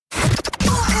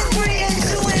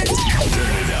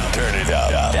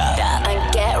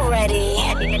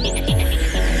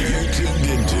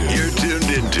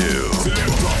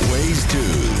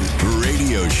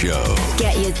Show.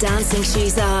 Get your dancing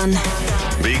shoes on.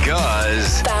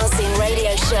 Because Bouncing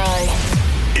Radio Show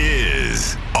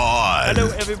is on. Hello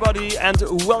everybody and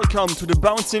welcome to the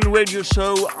Bouncing Radio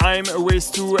Show. I'm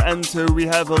Waze2 and we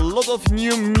have a lot of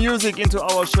new music into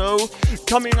our show.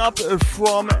 Coming up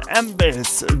from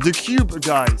Embase, The Cube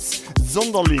Guys,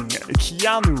 Zonderling,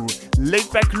 Keanu,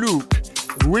 Laidback Luke,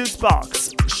 Will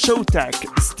Sparks,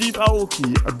 Showtek, Steve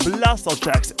Aoki,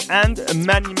 Blasterjaxx and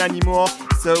many more.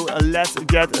 So let's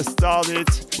get started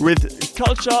with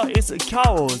Culture is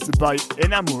Chaos by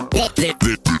Enamur.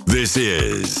 This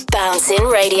is Bouncing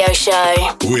Radio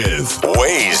Show with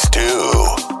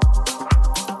Waze2.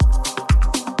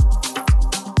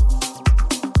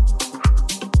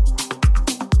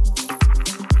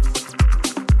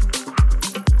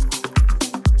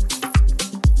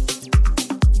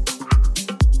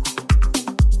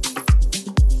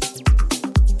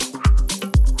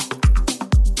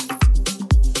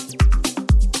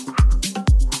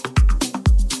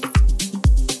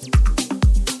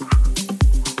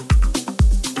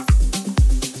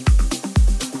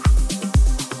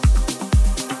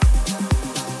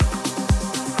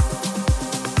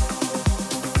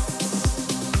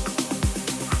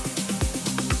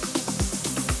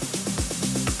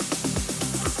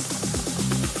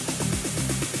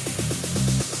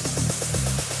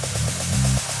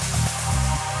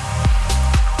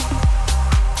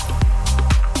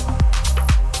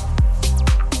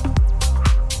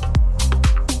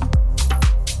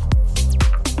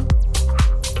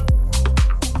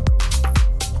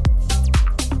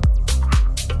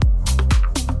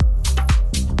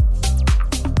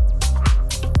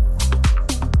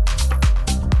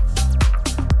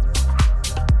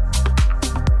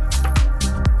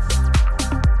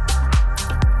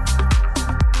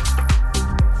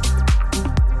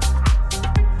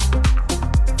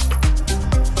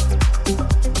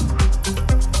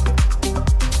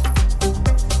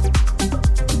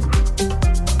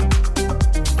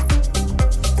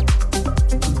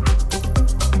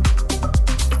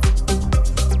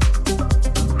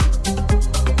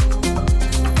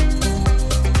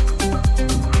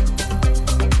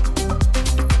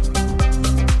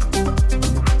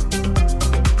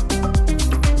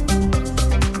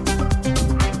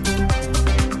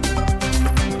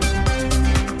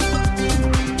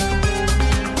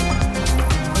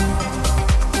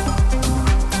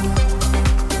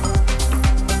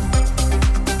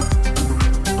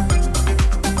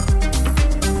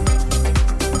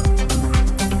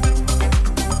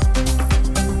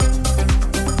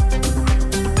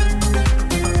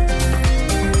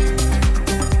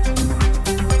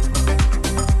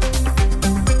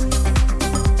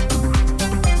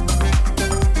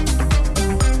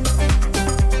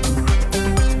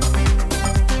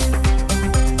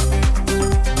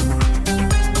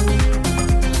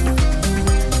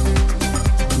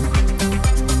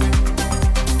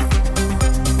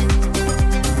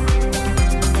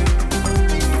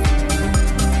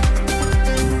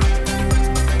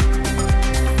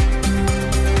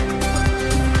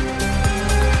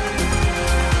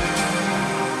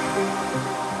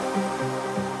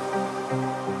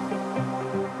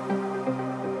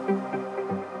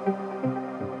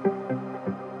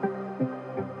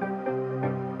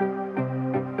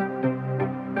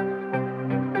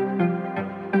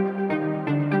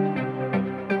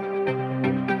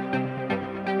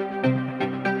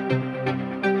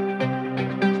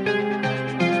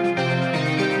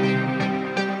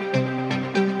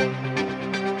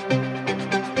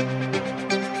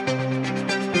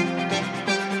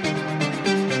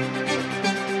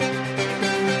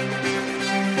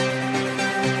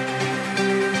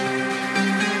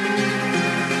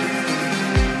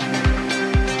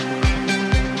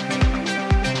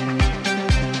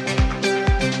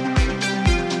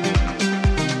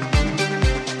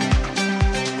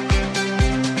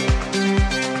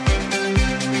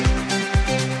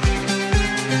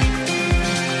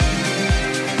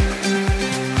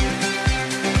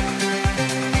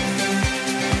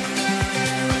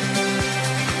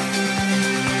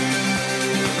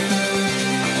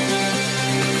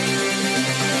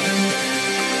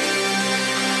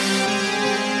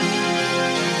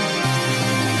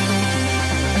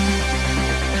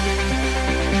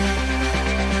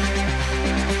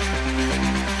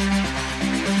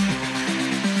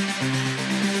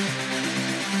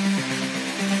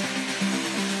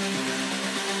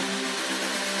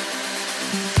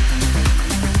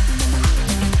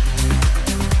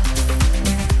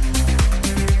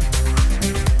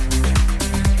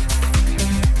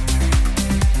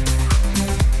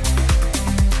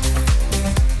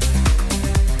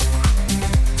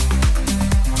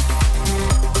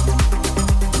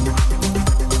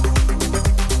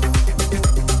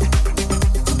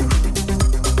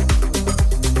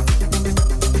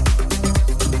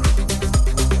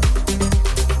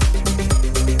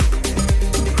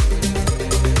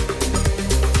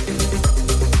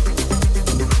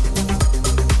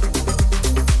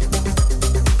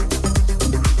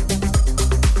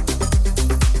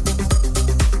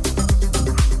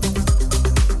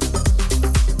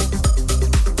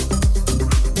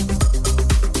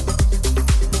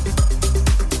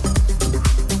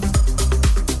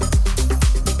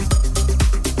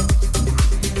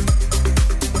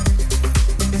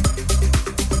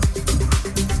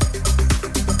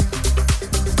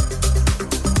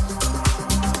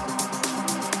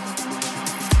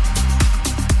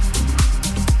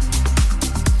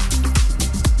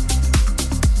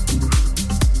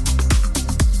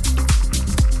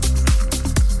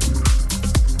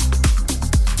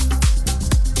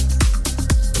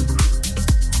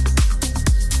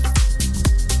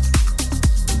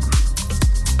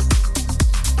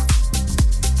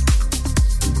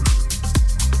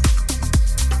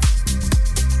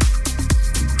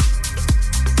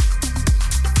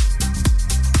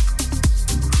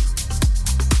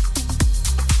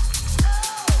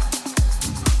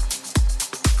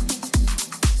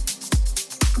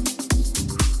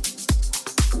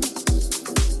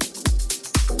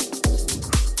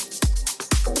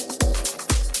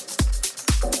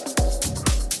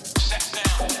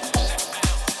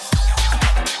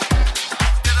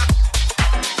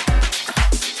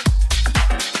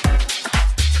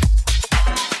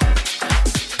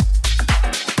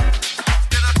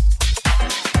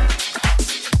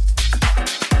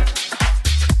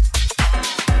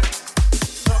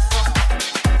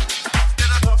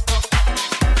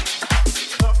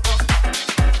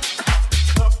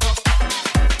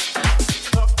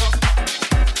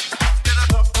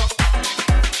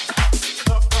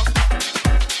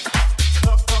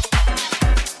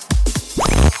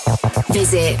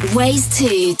 Visit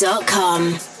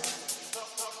ways2.com.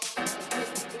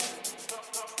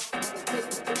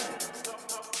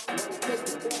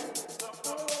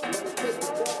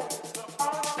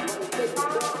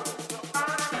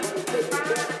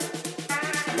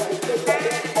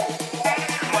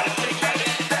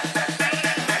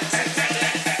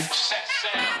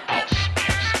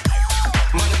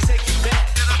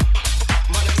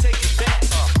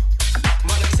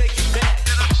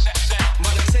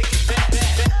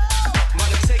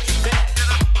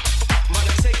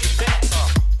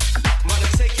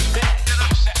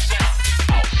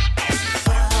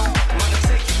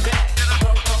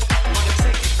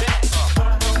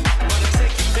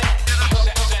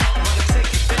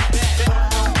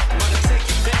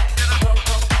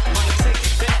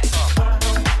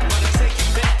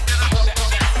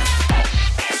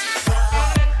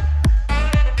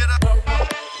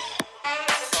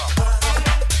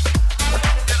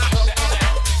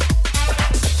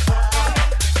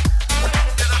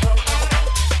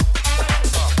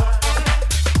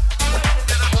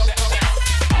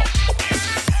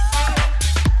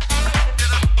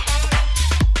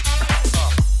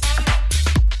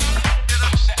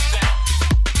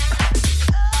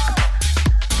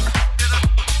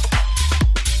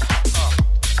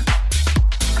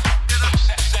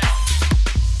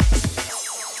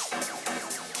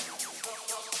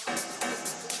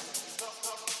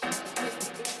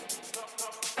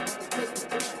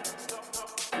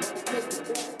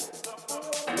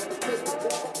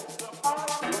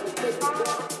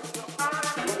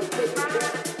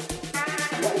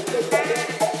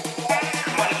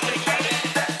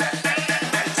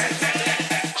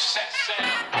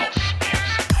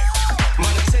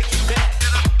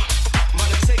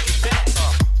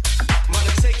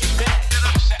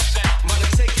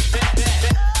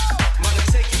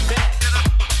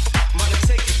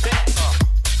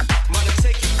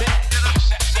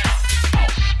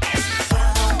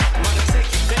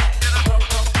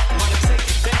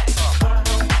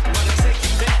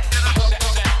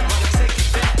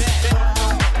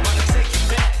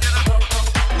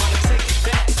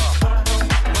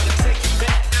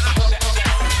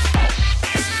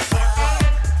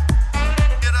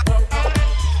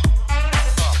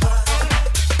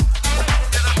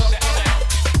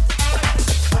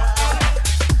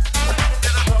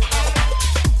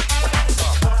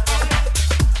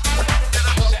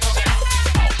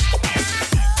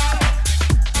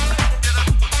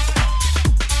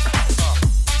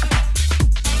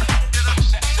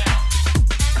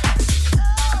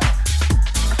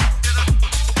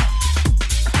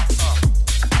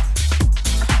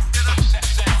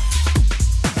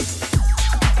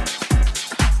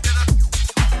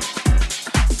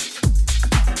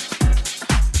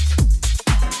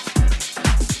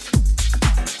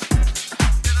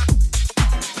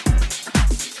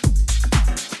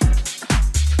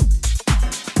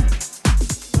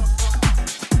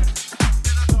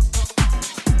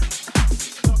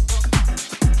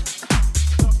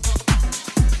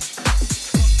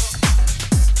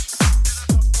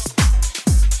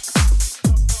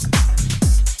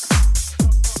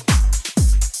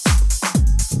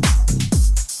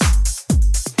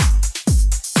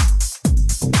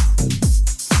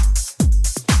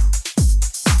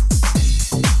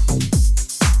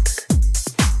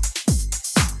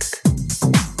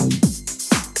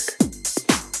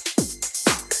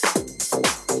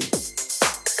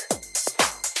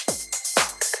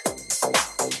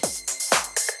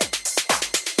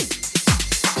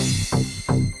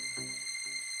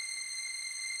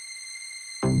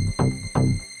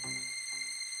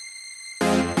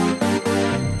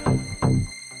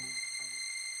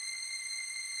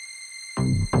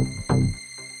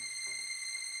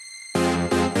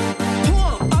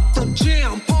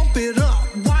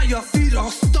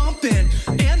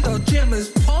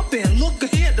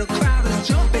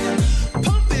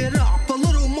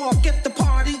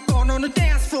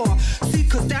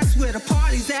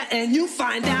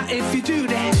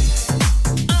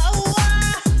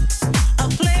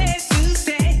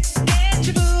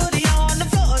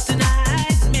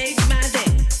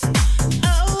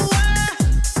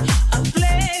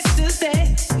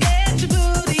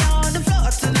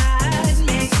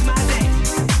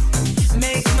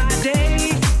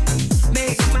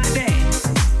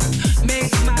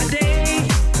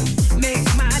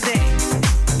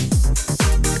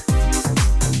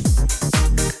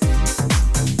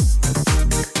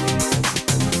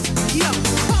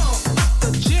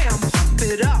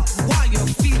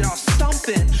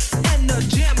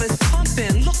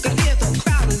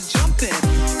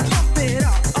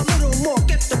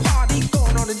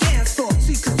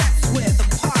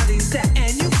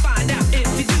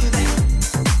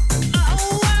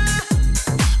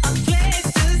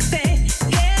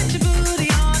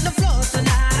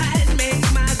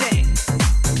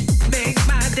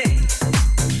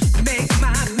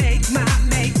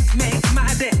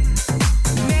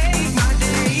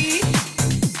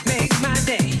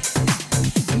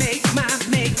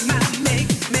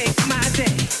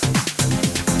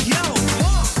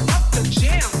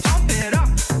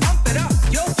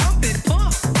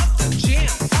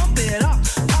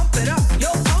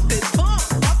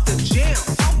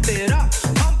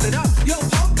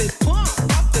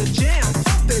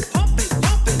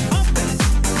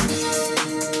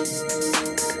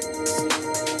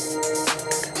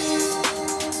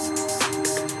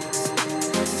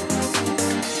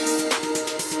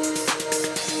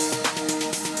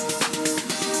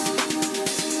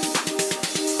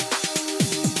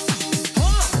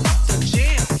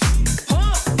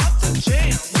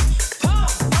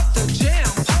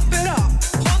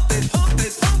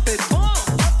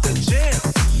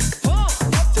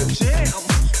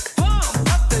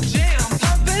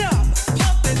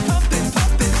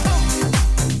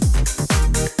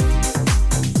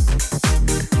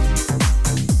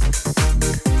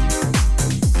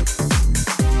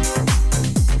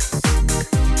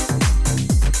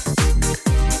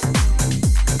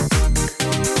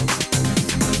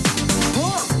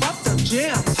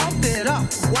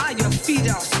 while your feet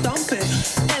are stumping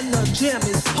and the jam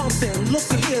is pumping. Look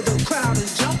here, the crowd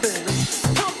is jumping.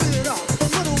 Pump it up a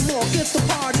little more, get the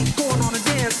party going on the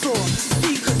dance floor.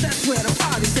 See, 'cause that's where the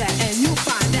party's at, and you'll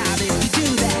find out if you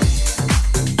do that.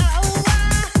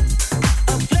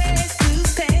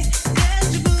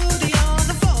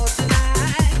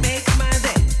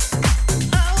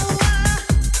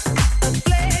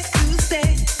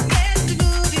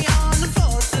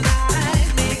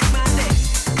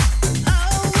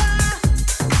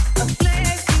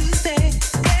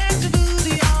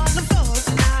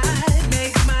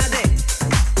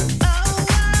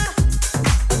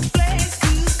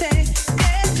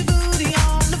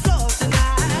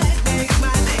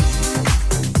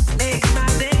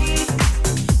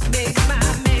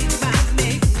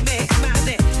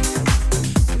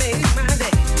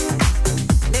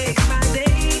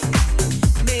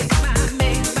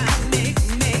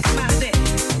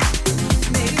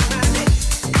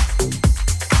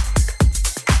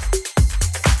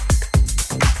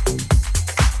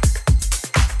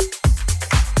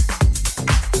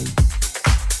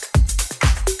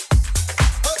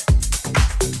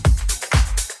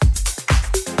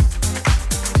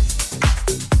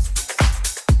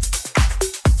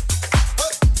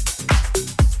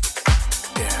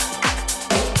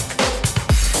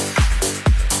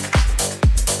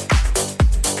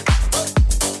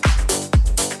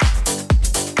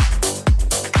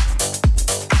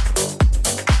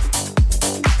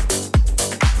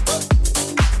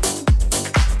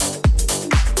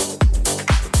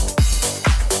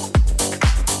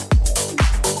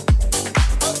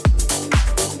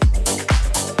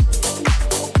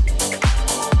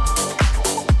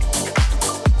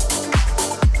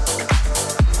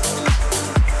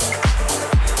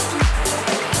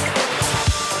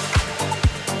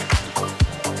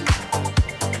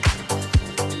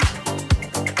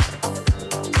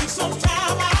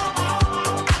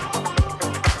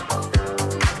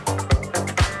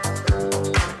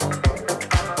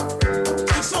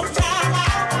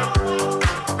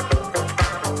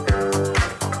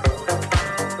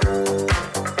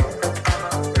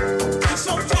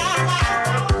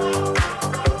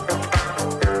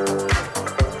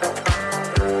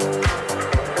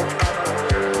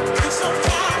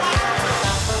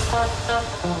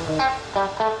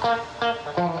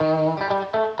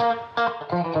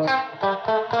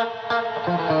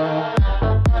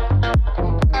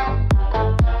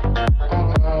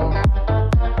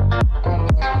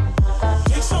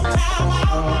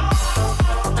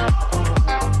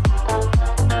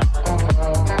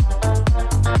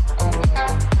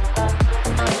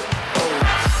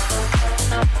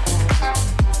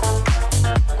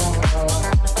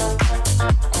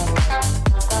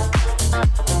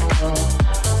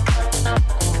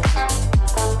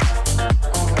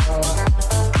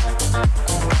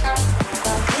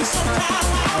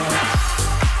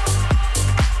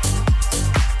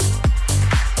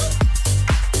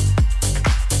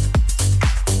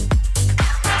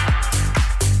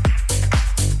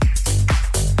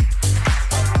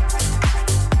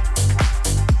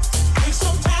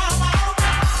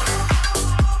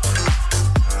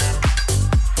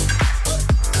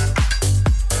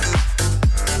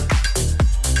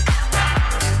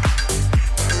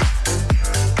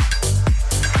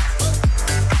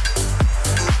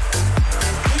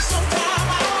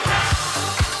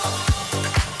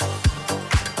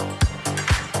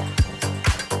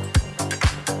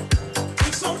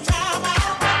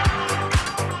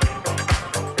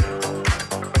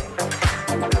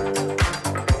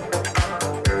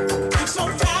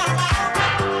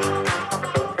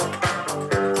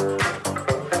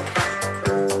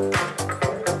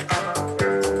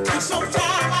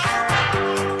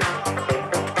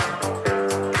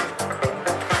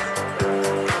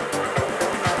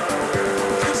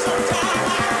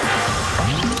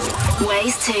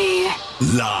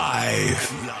 Live.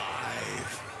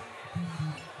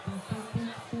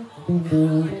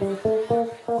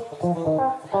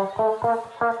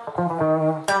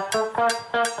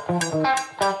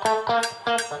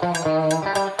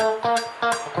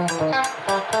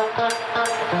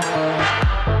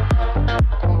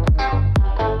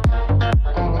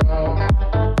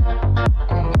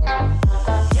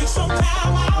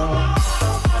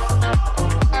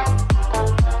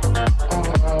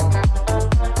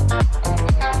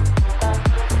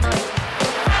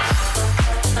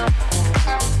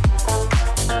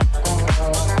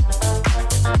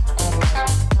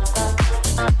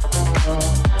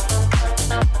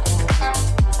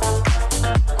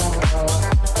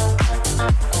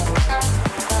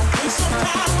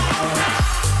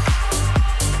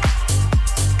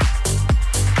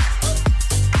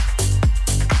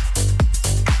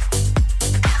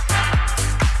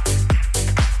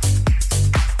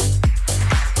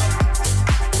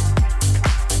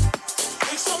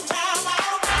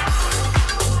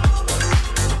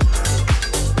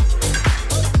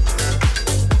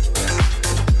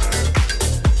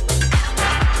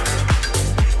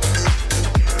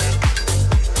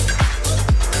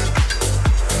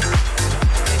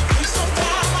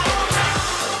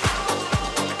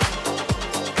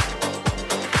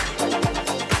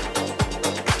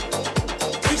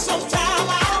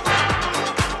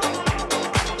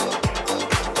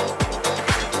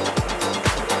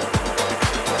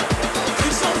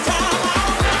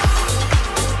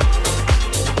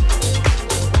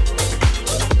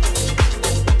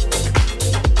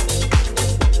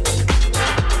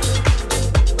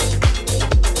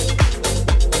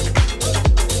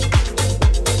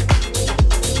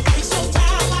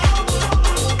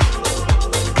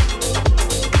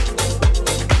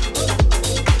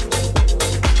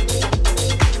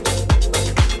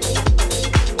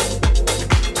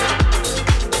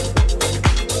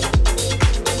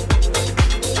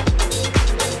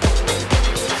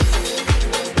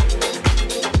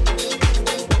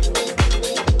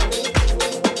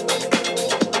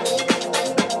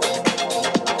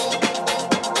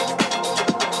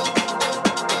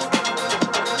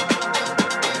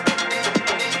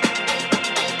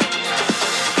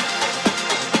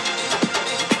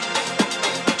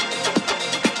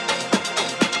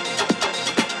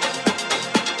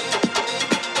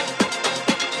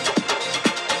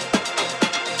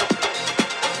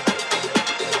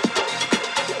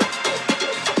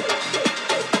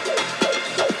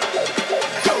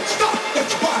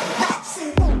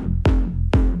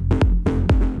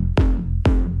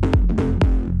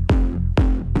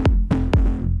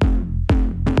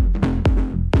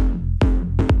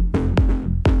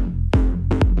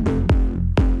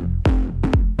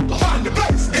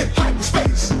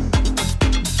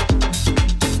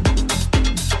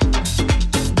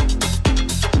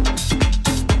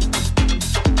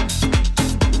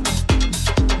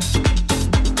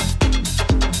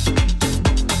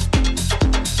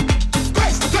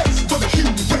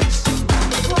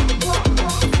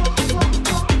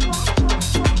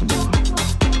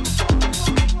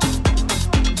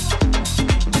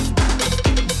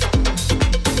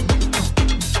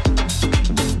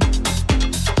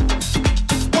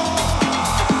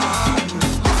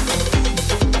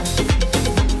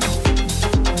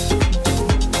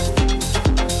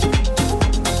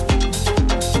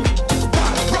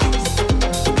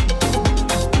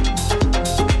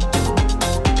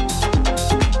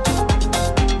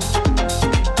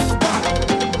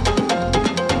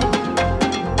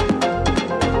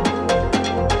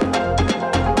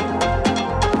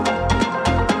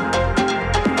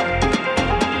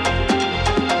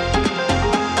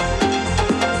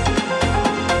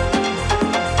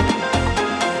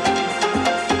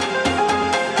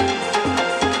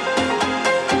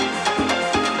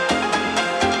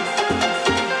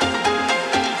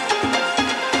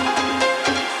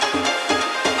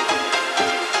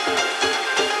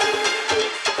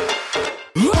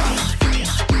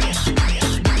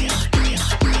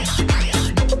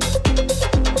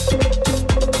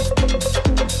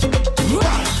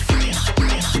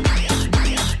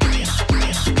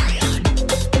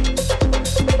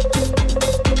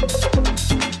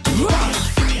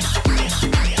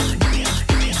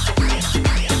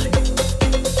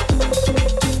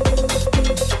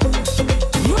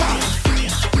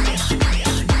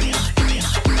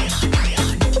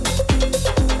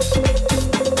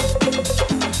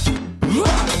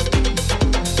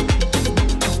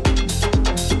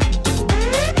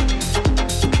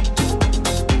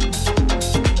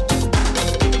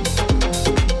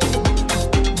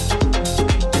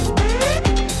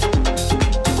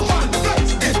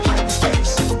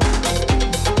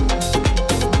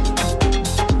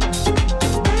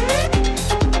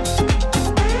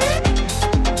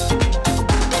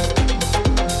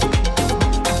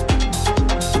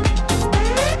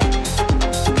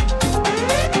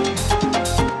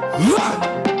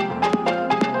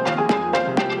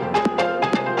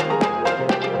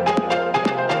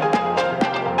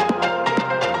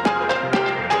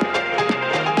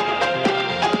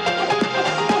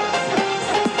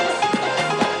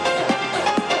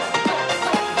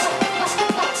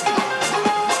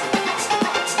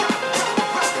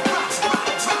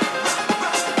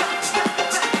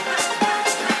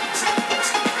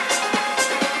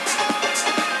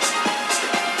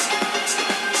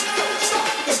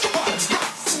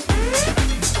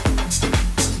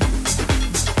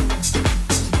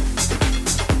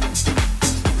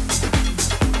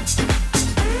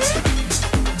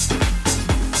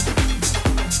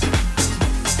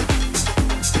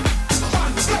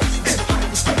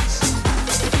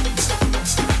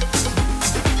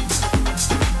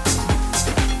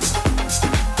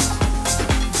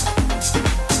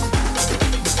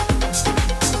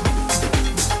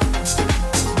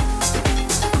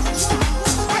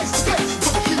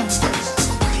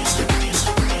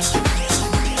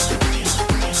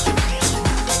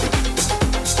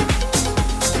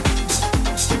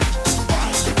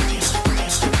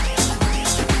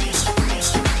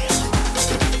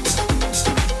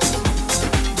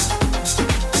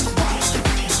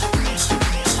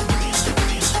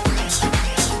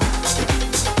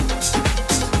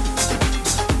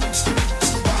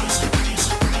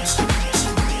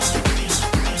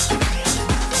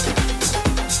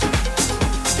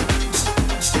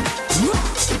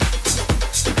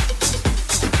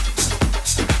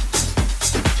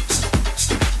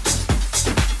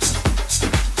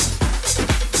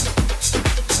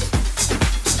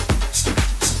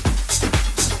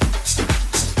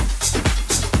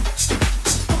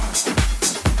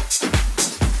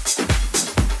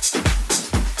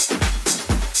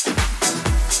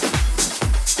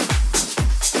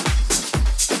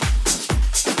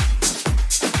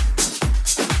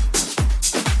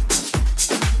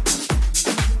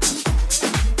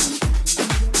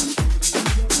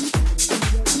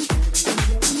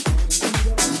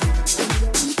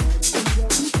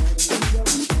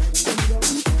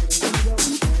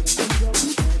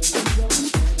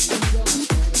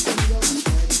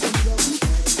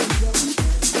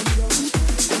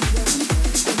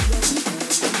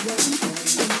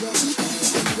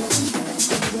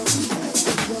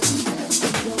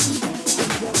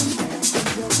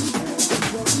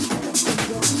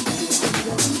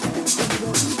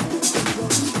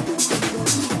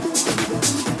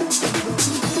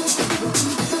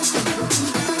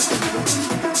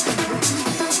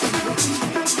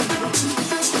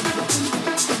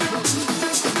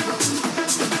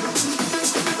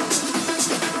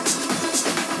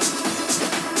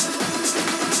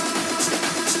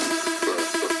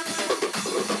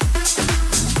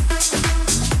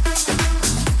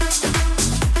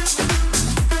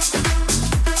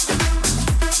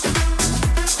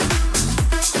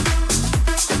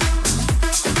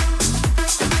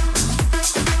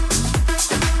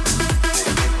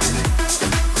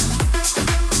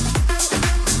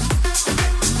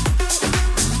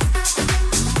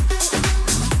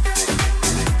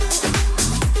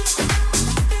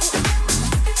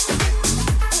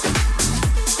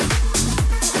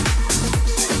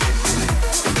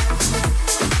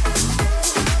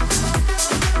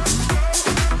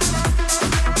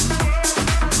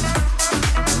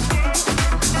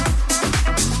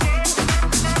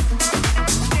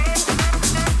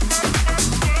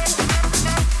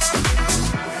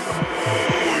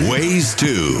 Ways 2.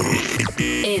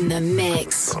 In the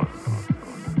mix.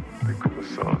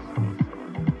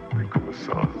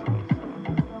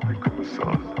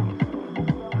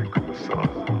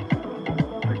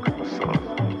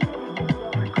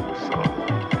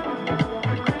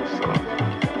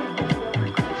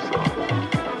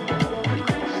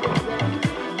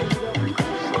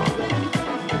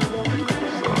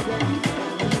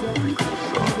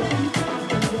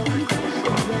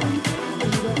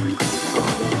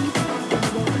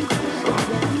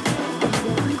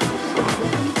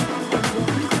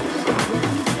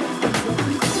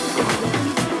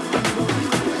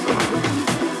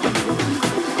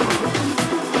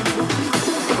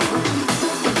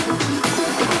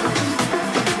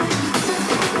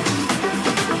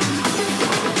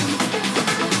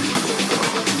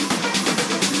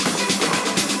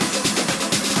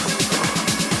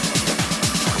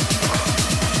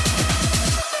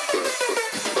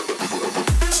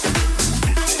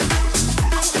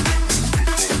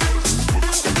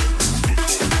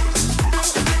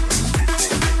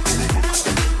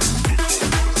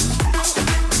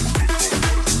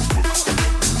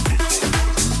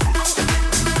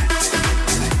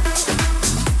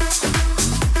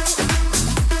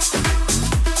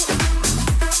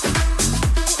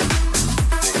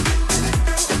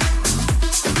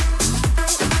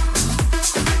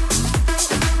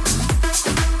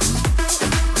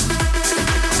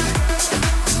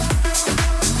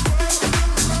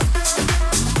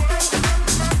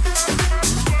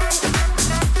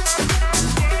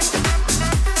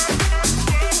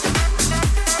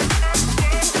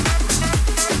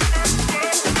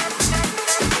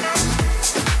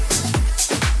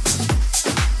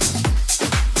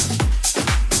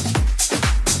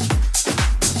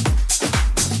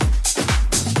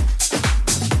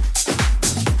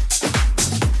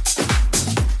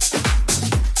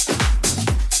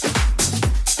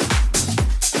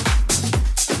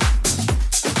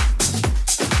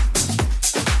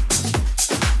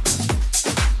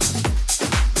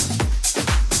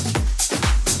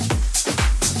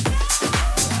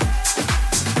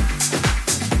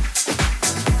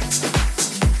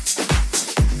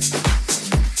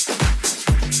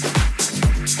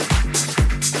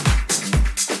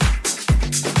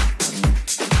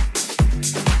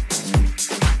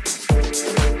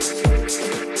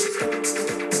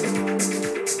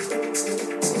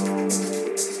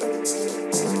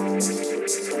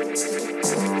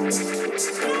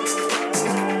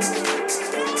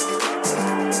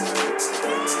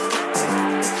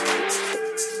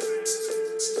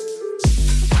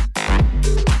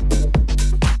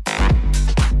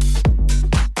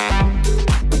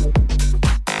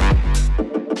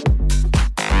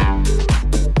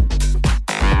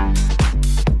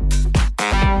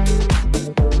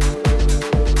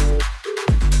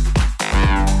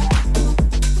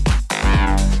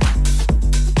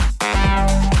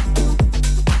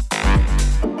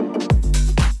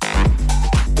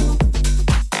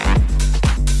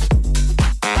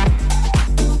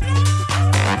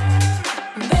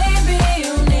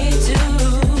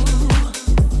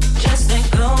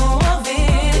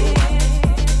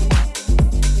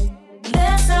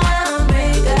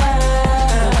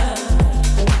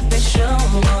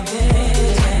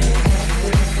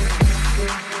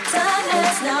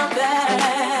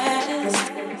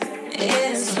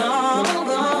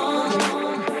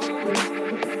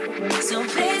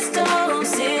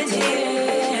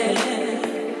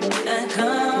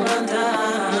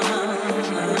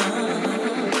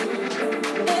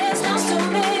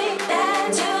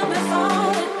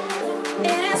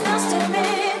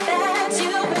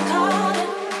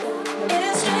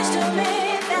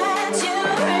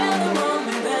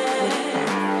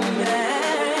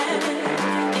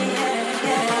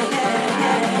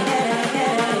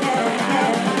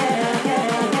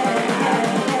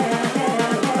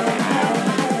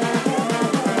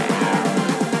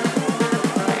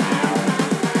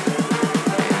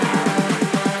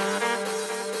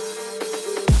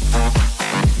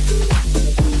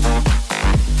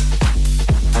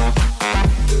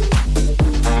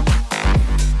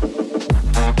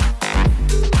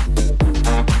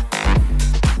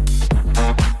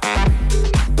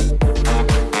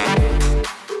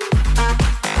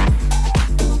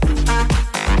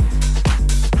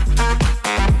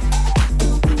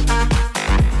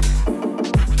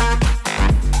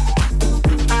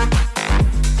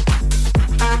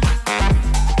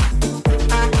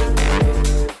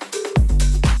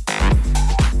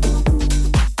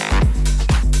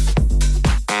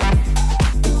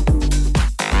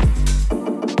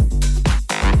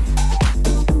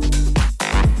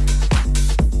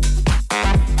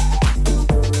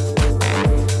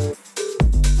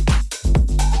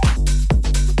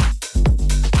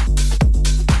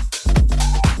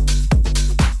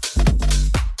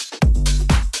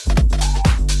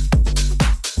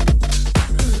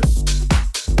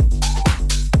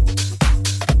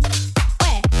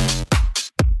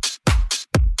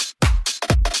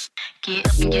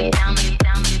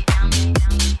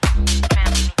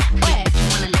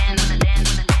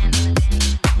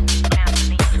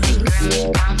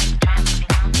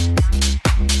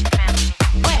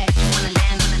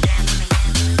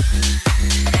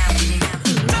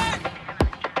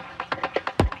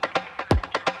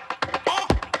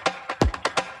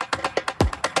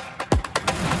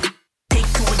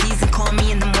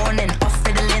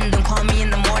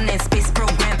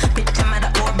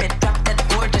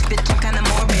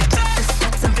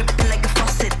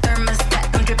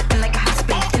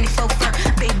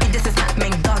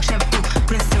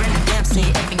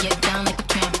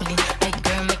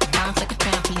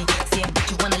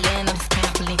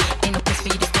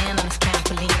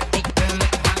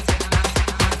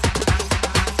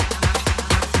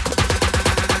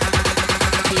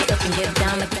 up and get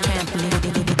down like a trampoline.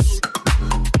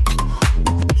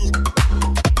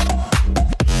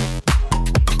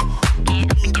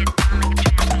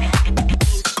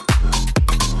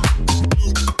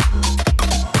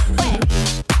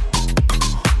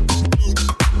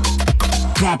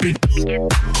 Drop it.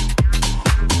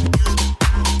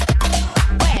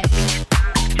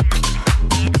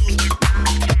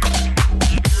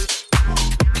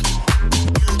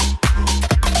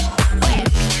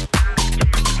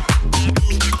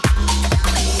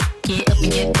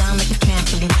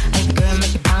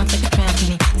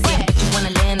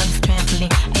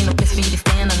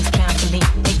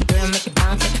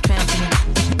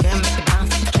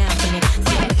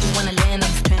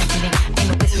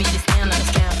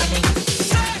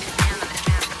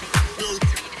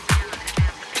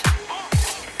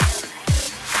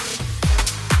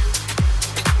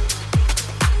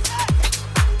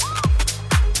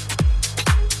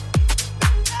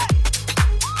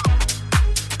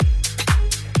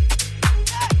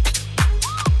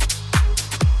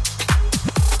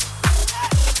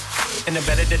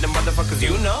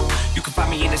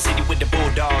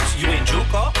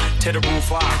 To the roof,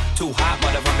 too hot,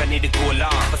 motherfucker, need to cool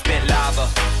off. I spit lava,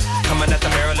 coming at the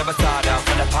barrel of a soda.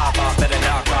 When I pop off, better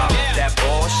knock off that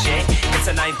bullshit. It's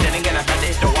a ninth inning and I'm about to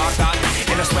hit the walk off.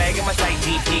 And I swag in my tight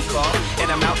DP car, and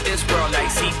I'm out this world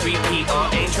like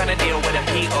C3PO. Ain't tryna deal with a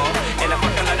PO. And I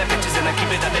fuck a lot of bitches and I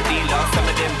keep it on the D-Law. Some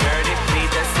of them dirty,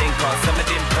 please the sink off. Some of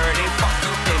them dirty, fuck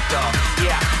you think of.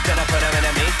 Yeah, then I put them in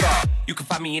a make-up. You can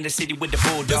find me in the city with the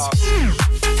bulldogs.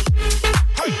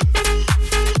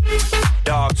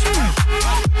 Dogs,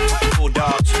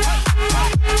 bulldogs.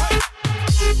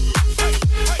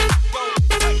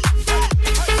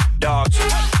 Dogs,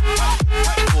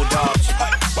 bulldogs. You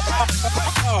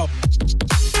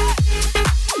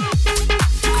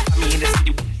can find me in the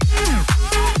city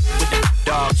with the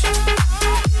dogs.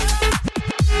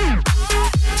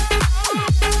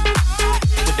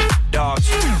 With the dogs,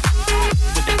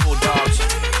 with the bulldogs.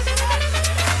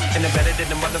 And I'm better than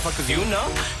the motherfuckers you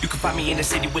know. You can find me in the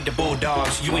city with the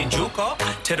bulldogs. You ain't juke up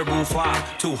to the roof,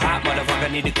 too hot, motherfucker,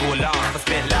 need to cool off. I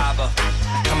spit lava,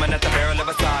 coming at the barrel of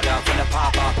a soda. When I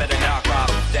pop off, better knock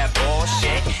off that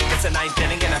bullshit. It's a ninth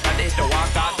inning and I'm about to hit the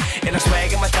walk off. And I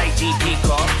swag in my tight DP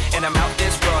car, and I'm out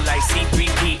this world like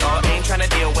C3PO. Ain't tryna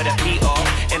deal with a PO.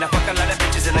 And I fuck a lot of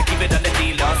bitches and I keep it on the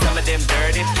D-Law. Some of them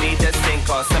dirty, please the sink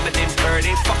off. Some of them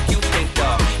dirty, fuck you think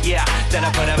of. Yeah, then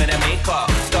I put them in a make-up.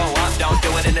 Go up, don't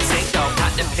do it in the sink though.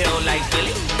 Pop the pill like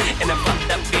Billy, and I'm fucked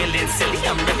up feeling silly.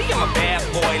 I'm a bad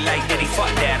boy like Diddy.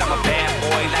 Fuck that, I'm a bad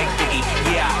boy like Biggie.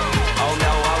 Yeah, oh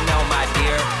no, my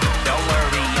dear. Don't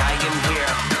worry, I am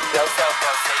here. No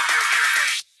self-help, save your ear.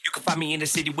 You can find me in the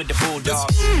city with the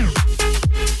bulldogs.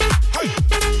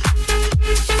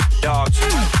 Dogs,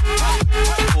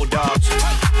 bulldogs.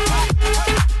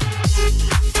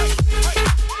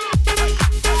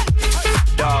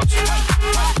 Dogs,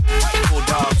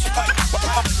 bulldogs.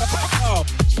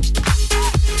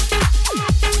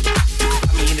 I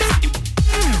mean, the city with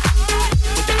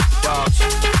the dogs.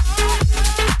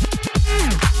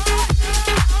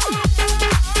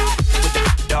 With the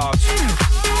dogs.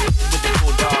 With the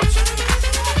bulldogs.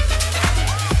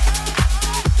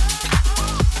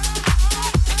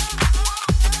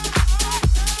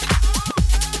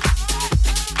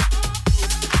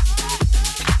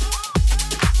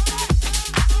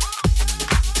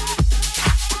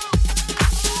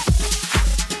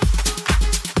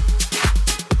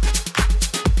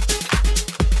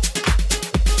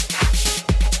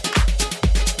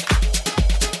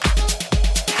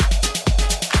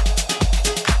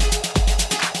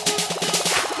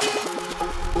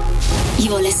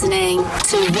 You're listening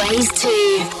to Ways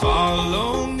 2.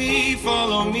 Follow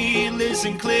me,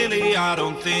 listen clearly. I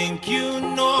don't think you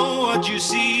know what you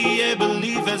see. A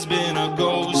belief has been a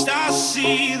ghost. I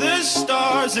see the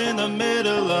stars in the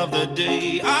middle of the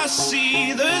day. I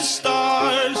see the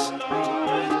stars.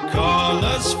 Call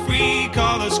us free,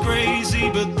 call us crazy,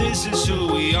 but this is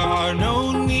who we are.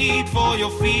 No need for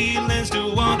your feelings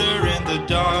to wander in the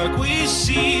dark. We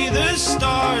see the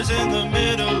stars in the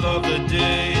middle of the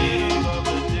day.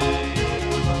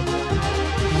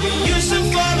 We used to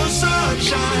follow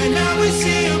sunshine, now we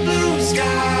see a blue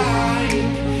sky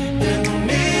in the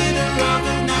middle of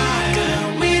the night,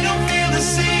 and we don't feel the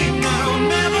same now,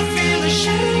 never feel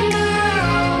ashamed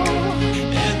now.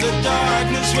 In the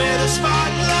darkness where the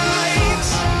spotlights.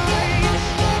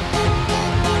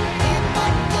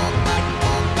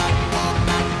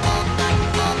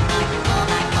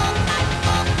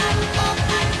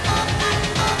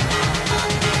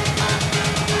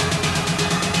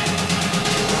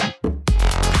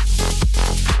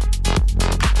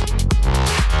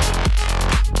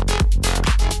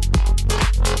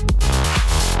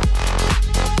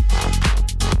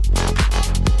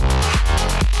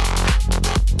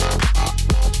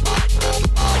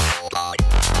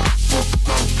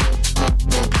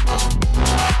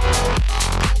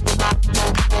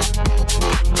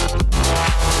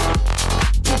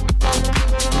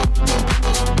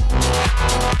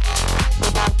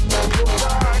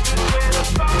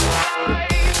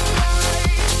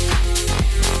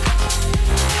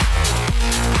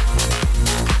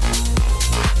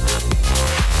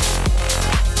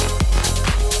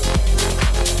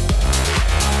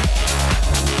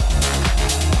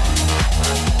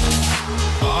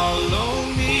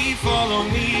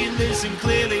 listen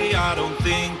clearly. I don't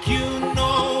think you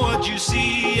know what you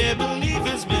see. Yeah, believe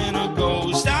it's been a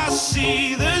ghost. I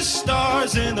see the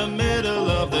stars in the middle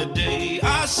of the day.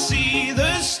 I see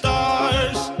the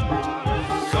stars.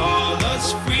 Call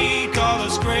us free, call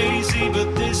us crazy,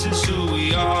 but this is who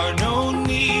we are. No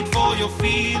need for your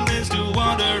feelings to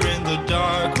wander in the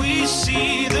dark. We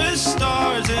see the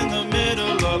stars in the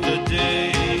middle of the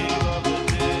day.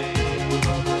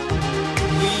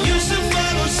 We used to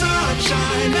follow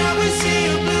sunshine, now we see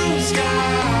a blue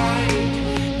sky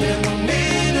in the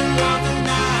middle of the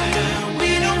night, and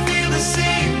we don't feel the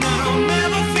same now.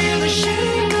 Never feel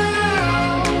ashamed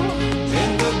now.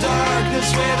 In the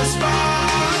darkness where the spotlights.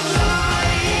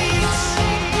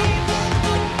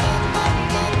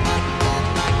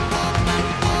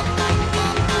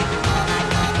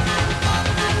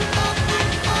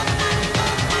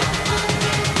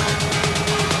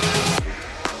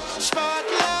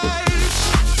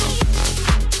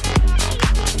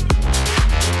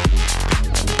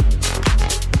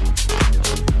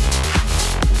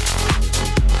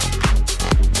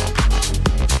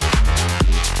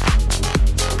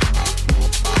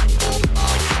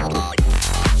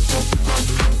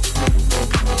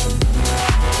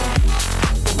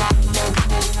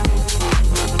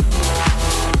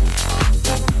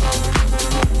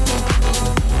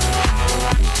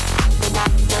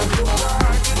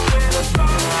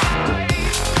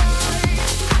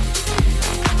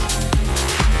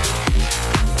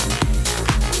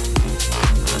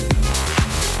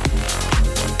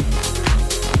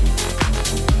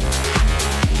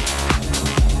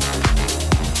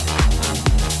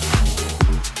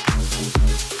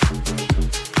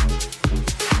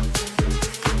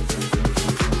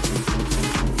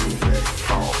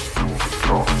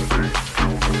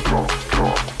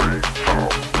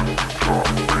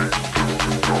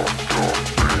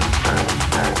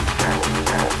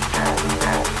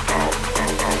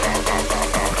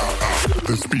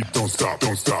 This beat don't stop,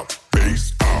 don't stop.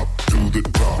 Bass up to the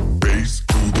top, bass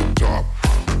to the top,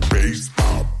 bass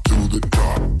up to the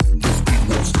top. This beat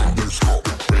won't stop, don't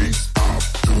stop. Bass up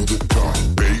to the top,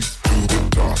 bass to the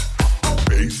top,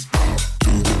 bass up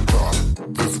to the top.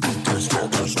 This beat don't stop,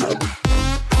 don't stop.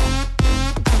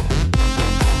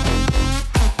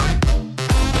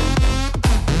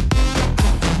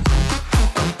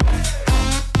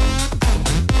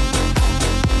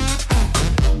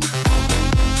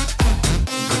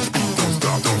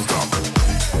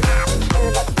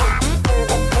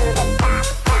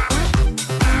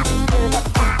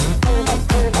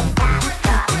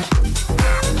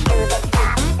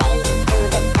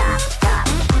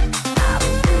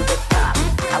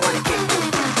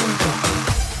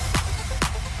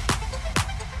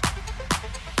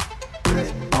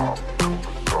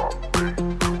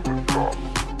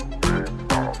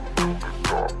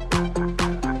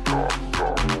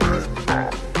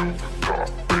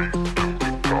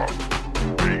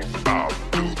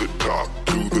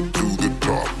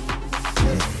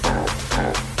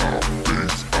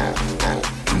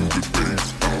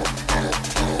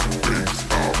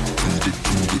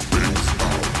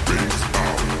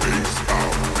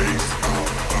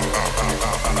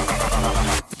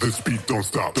 This beat don't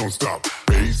stop, don't stop.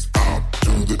 Bass up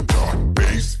to the top,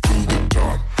 bass to the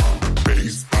top,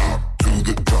 bass up to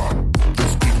the top.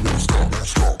 This beat won't stop, don't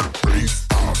stop. Bass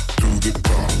up to the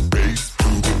top, bass to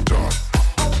the top,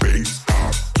 bass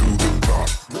up to the top.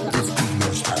 This beat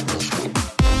won't stop, don't stop.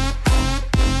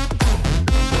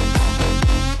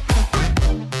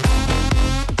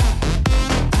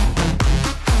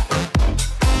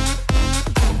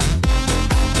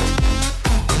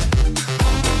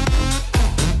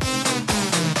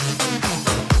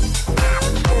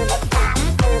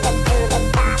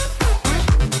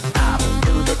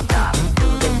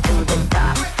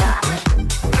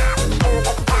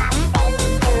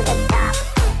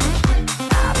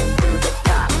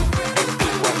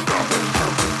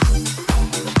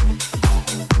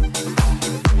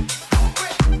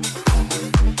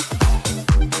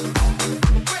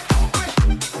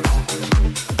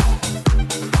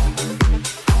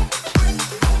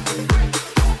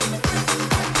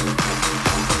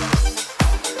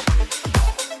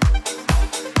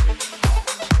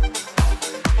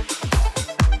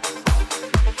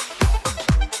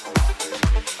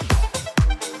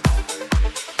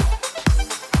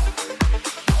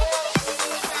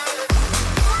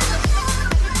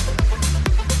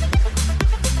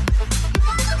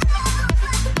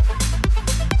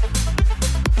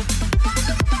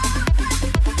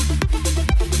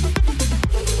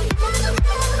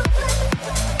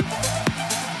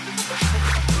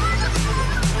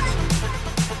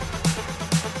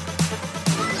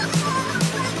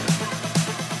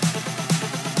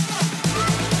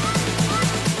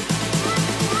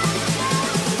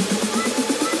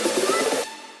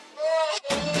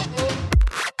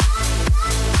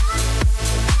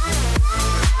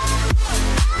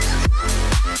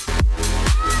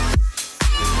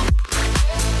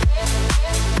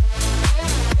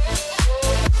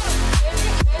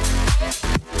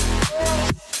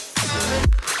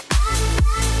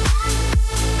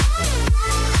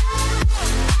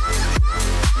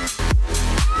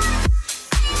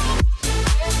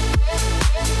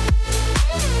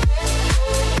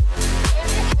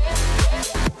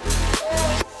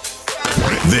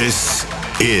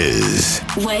 is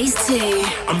Ways 2.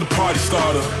 I'm the party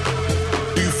starter.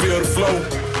 Do you feel the flow?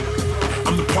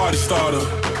 I'm the party starter.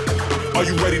 Are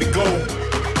you ready to go?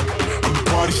 I'm the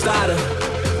party starter.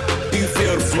 Do you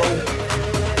feel the flow?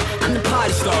 I'm the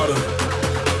party starter.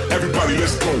 Everybody,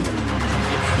 let's go.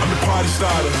 I'm the party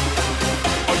starter.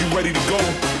 Are you ready to go?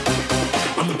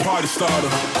 I'm the party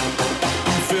starter. Do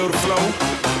you feel the flow?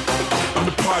 I'm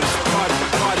the party starter.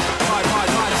 Everybody,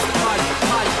 let's go.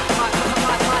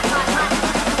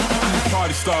 I'm the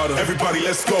party starter. Everybody,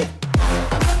 let's go.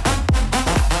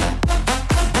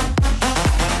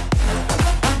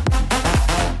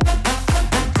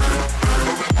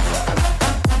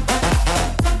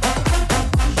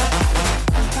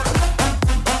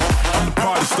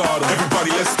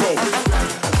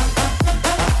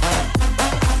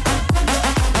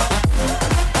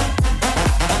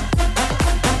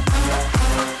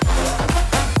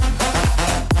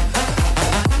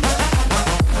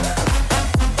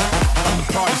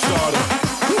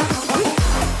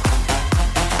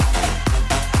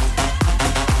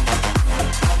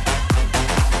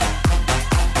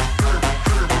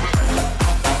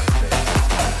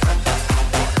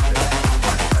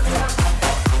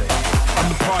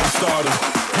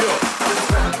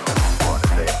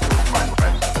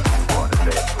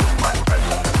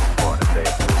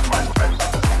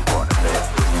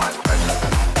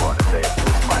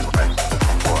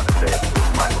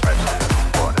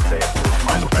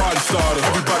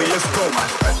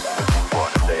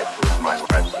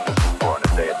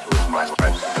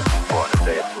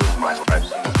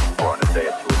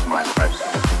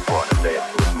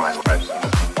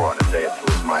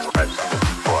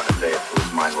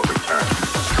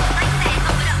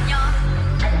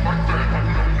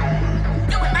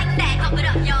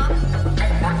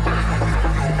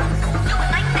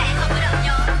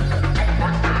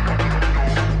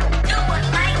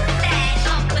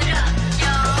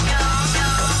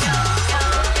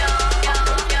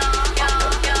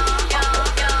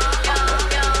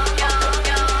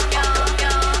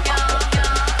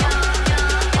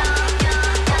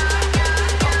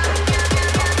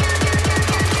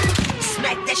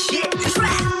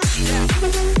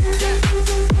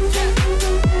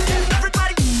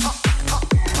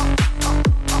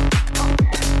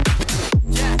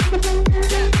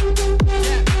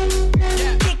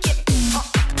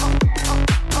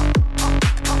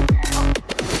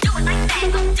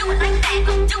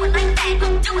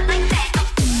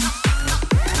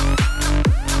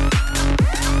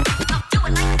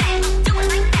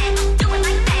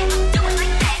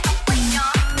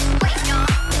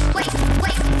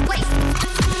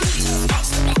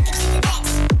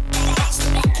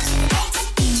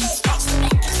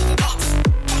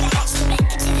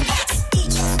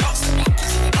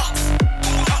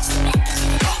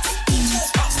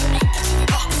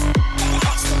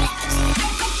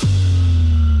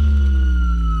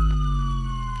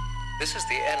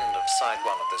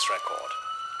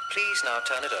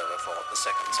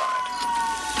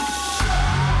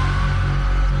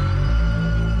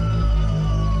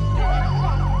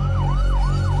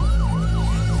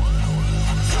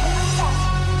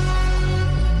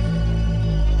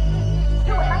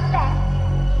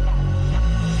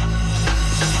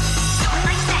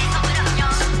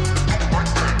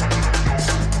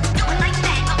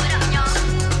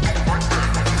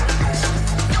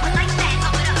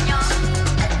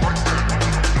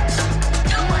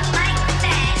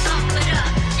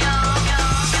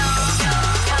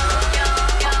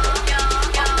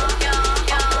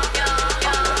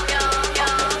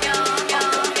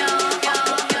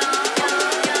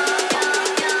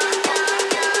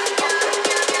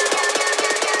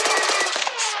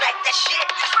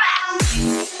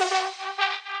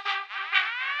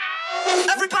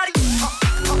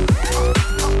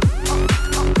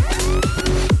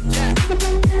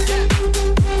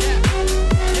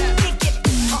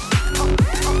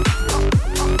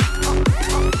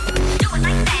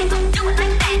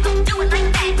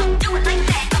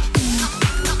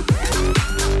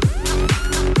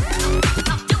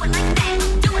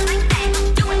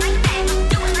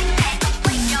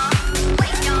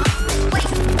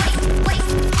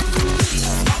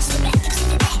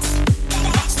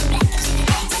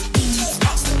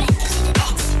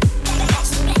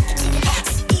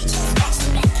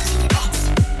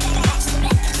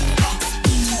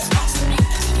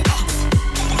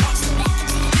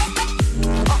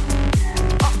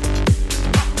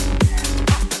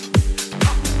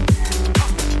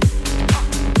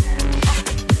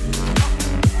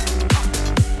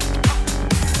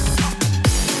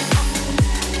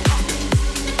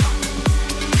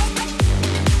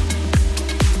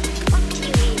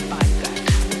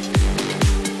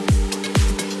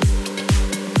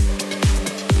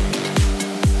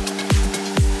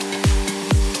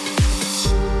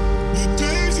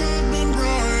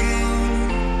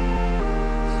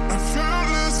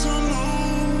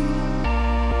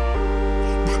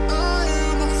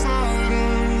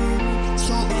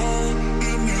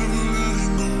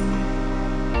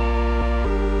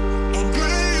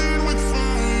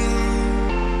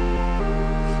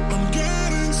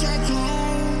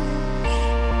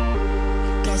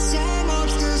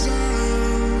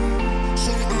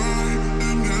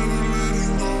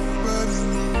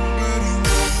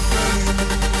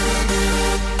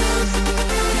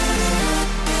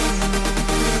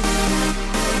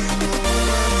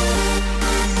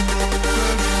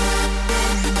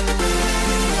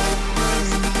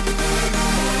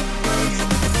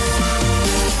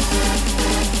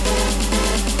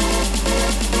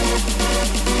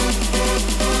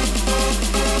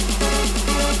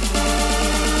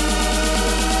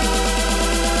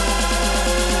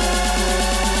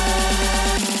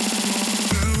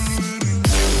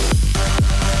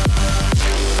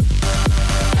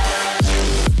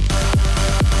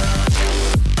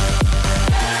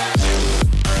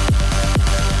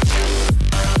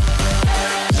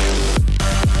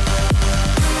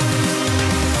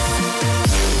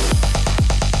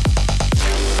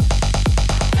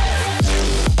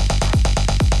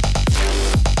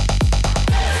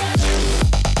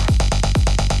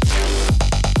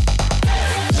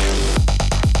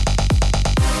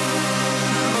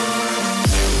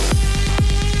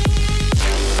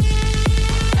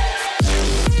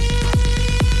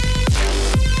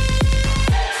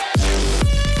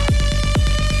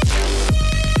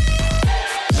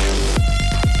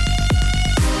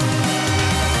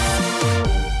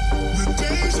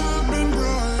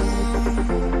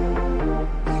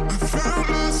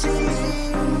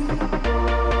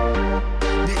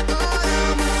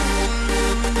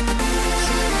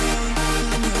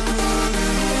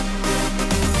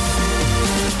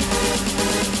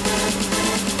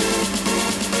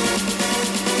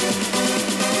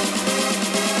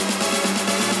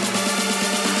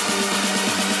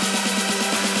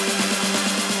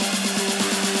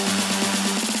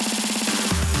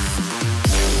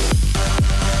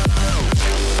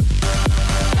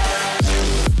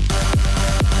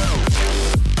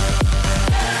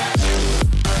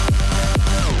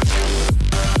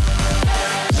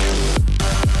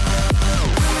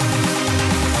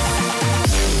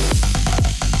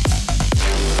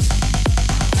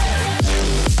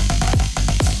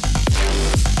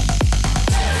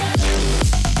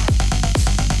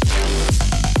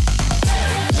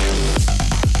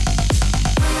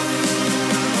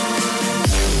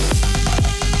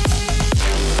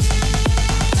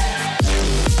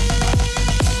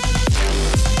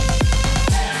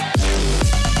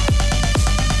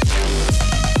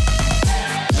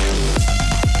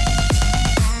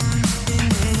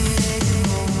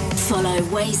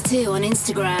 Ways2 on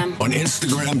Instagram. On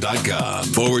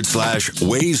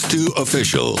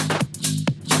Instagram.com/Ways2Official.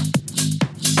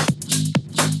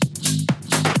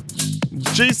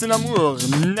 Jason Amour,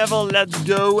 Never Let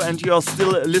Go, and you are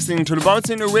still listening to the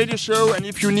Bouncing Radio Show. And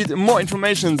if you need more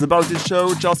information about this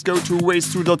show, just go to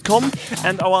ways2.com.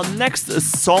 And our next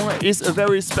song is a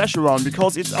very special one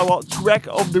because it's our track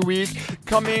of the week,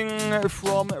 coming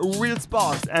from Real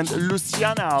Sparks and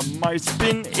Luciana. My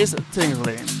spin is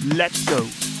tingling. Let's go.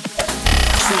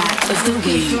 Track of the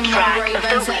week.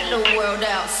 Ravens at the world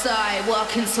outside,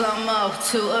 walking slow-mo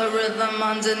to a rhythm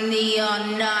under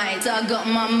neon nights. I got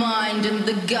my mind in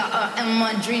the gutter and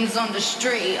my dreams on the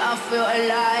street. I feel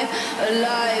alive,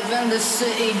 alive, and the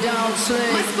city don't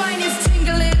sleep. My spine is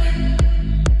tingling.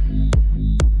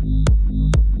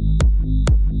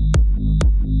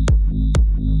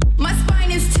 My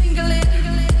spine is tingling.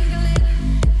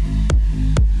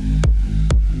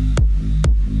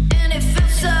 And it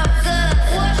feels so good.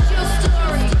 What's your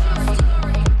story?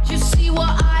 You see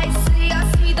what I see? I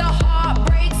see the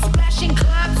heartbreak, splashing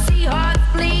clubs, see hearts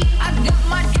bleed. I got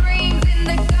my dreams in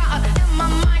the gutter and my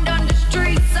mind on the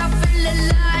streets. I feel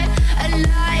alive,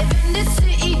 alive, and the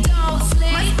city don't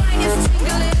sleep. My spine is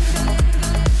tingling.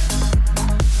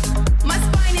 My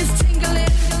spine is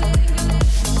tingling.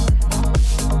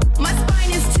 My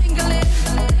spine is tingling.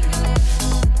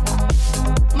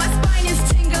 My spine is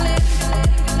tingling.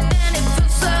 And it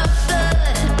feels so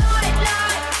good.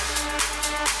 Nightlife.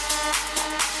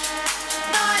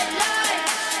 Nightlife.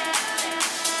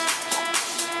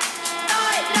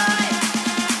 Nightlife.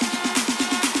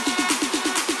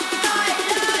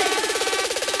 Nightlife.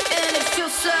 And it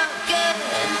feels so good.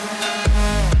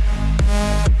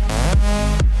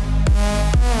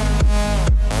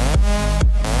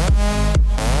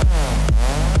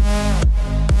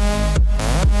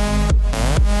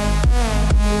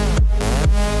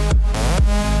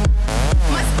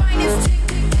 My spine is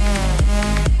tingling.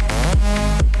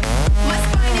 My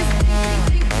spine is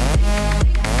tingling.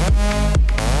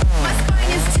 My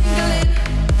spine is tingling.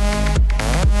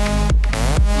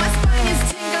 My spine is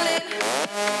tingling.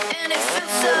 And it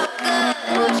feels so good.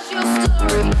 What's your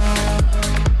story?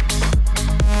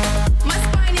 My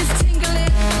spine is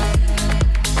tingling.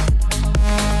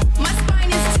 My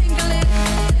spine is tingling.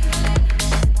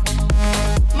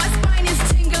 My spine is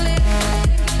tingling.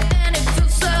 And it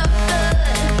feels so good.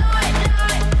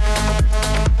 Nightlife.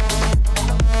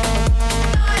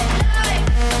 Nightlife.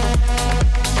 Nightlife.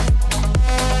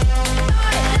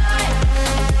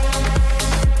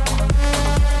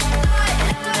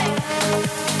 Nightlife.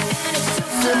 And it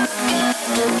feels so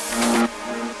good.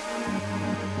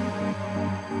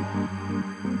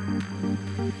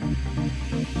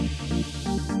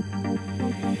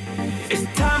 It's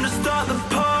time to start the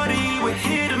party. We're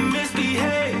here to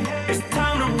misbehave. It's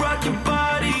time to rock your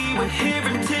body. We're here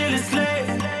until it's late.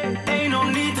 Ain't no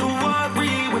need to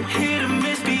worry. We're here to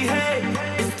misbehave.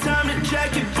 It's time to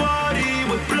jack your body.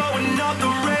 We're blowing up the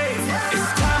race.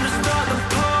 It's time to start the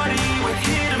party. We're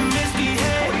here to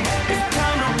misbehave. It's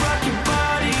time to rock your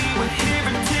body. We're here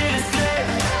until it's late.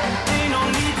 Ain't no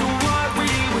need to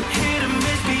worry. We're here to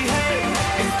misbehave.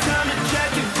 It's time to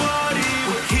jack your body.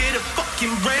 We're here to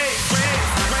fucking race.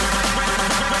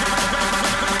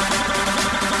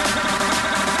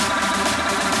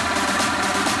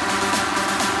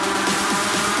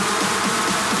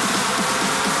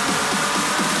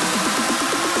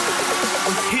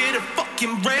 Here to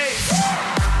fucking race.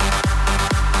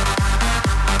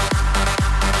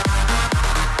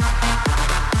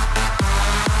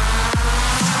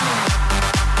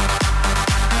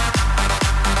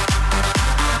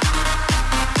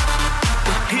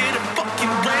 Here to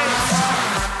fucking race.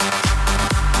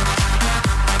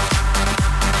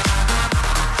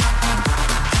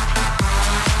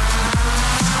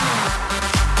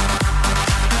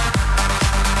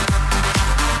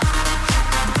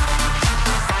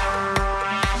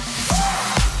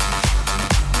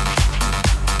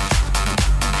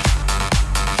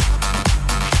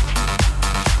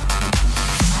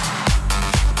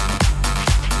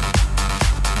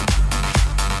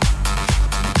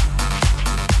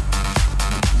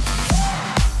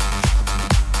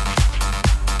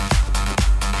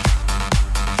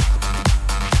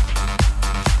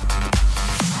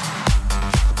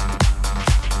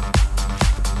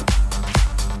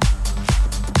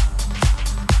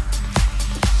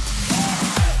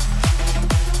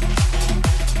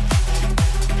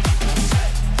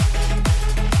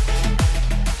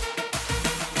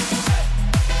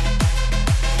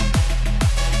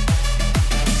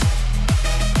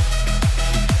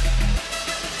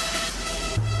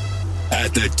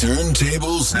 At the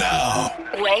turntables now.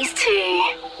 Ways2.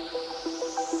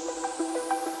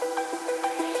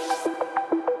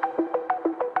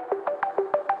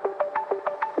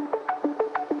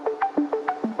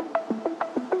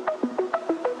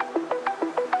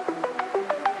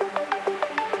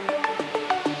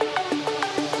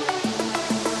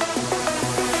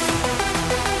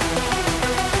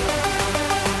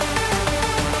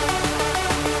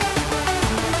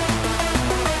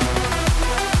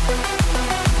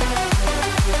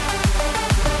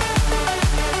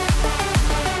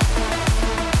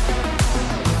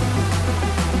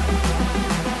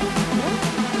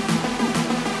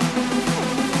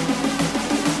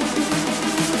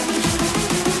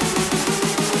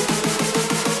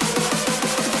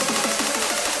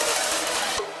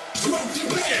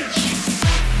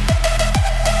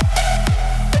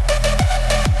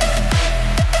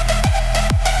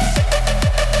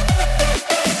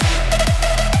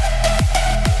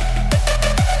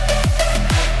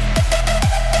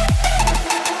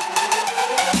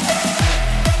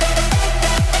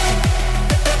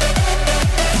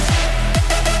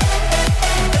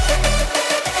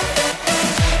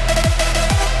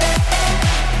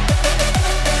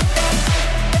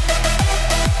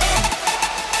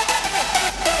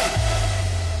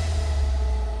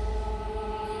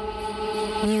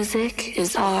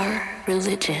 our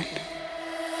religion.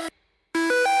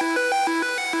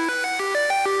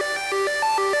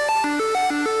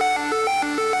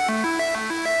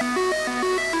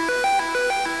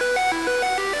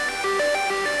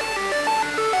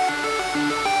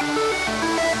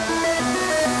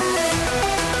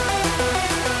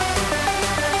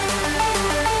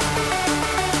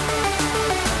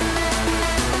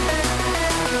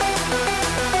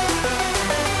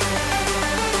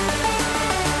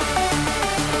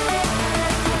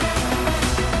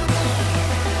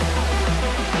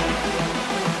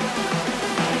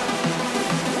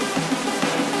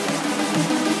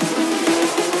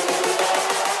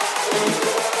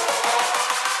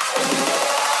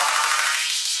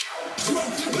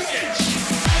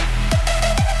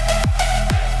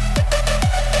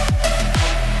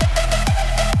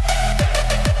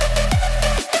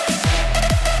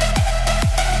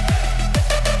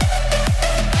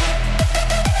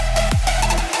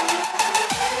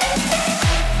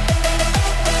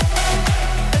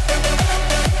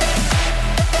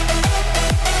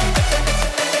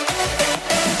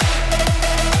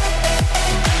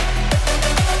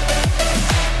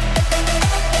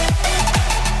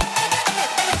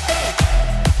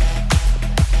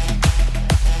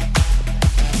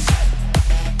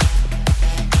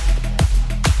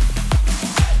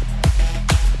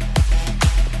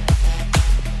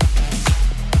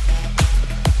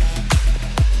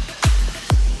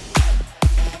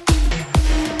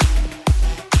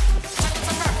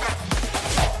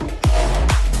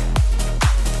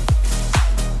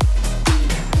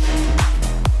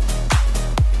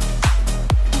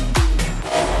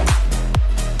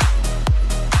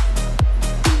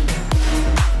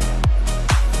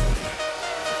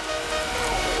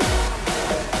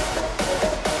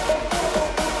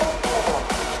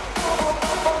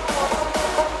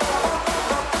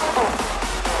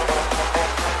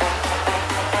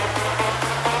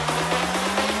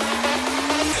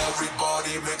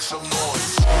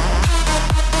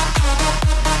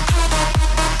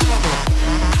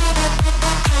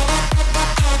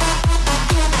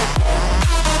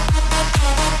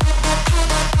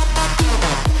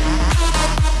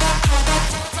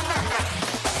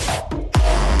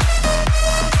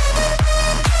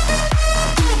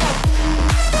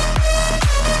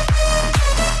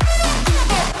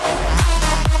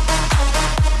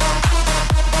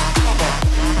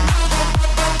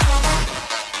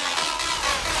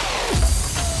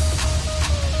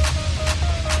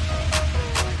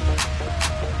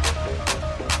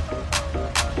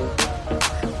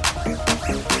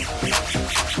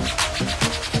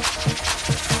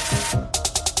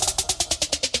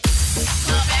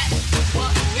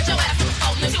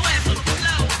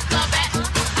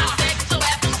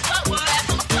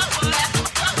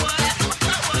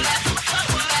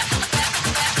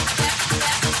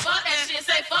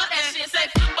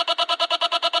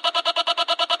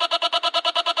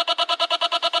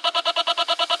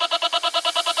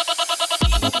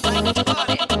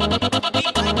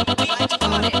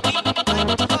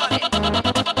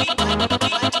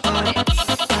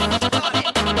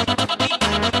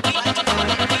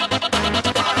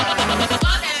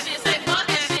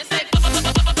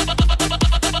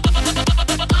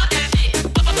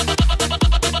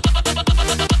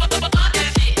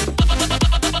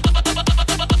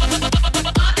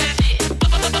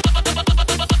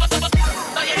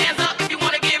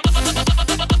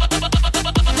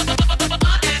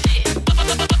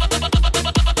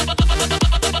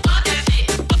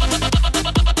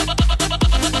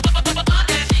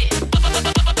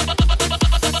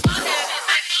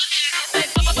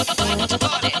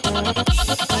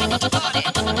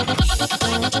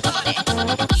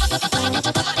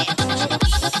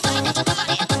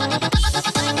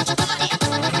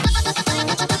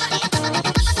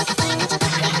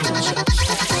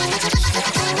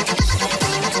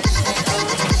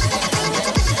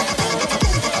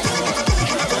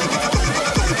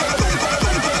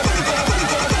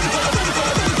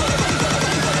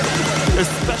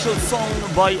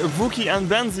 By Wookie and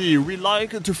Benzi. We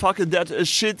like to fuck that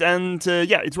shit, and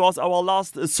yeah, it was our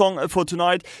last song for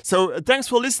tonight. So thanks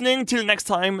for listening. Till next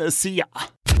time, see ya.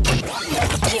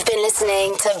 You've been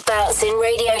listening to Bouncing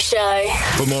Radio Show.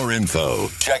 For more info,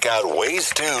 check out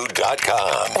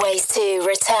ways2.com. Ways 2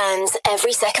 returns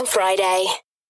every second Friday.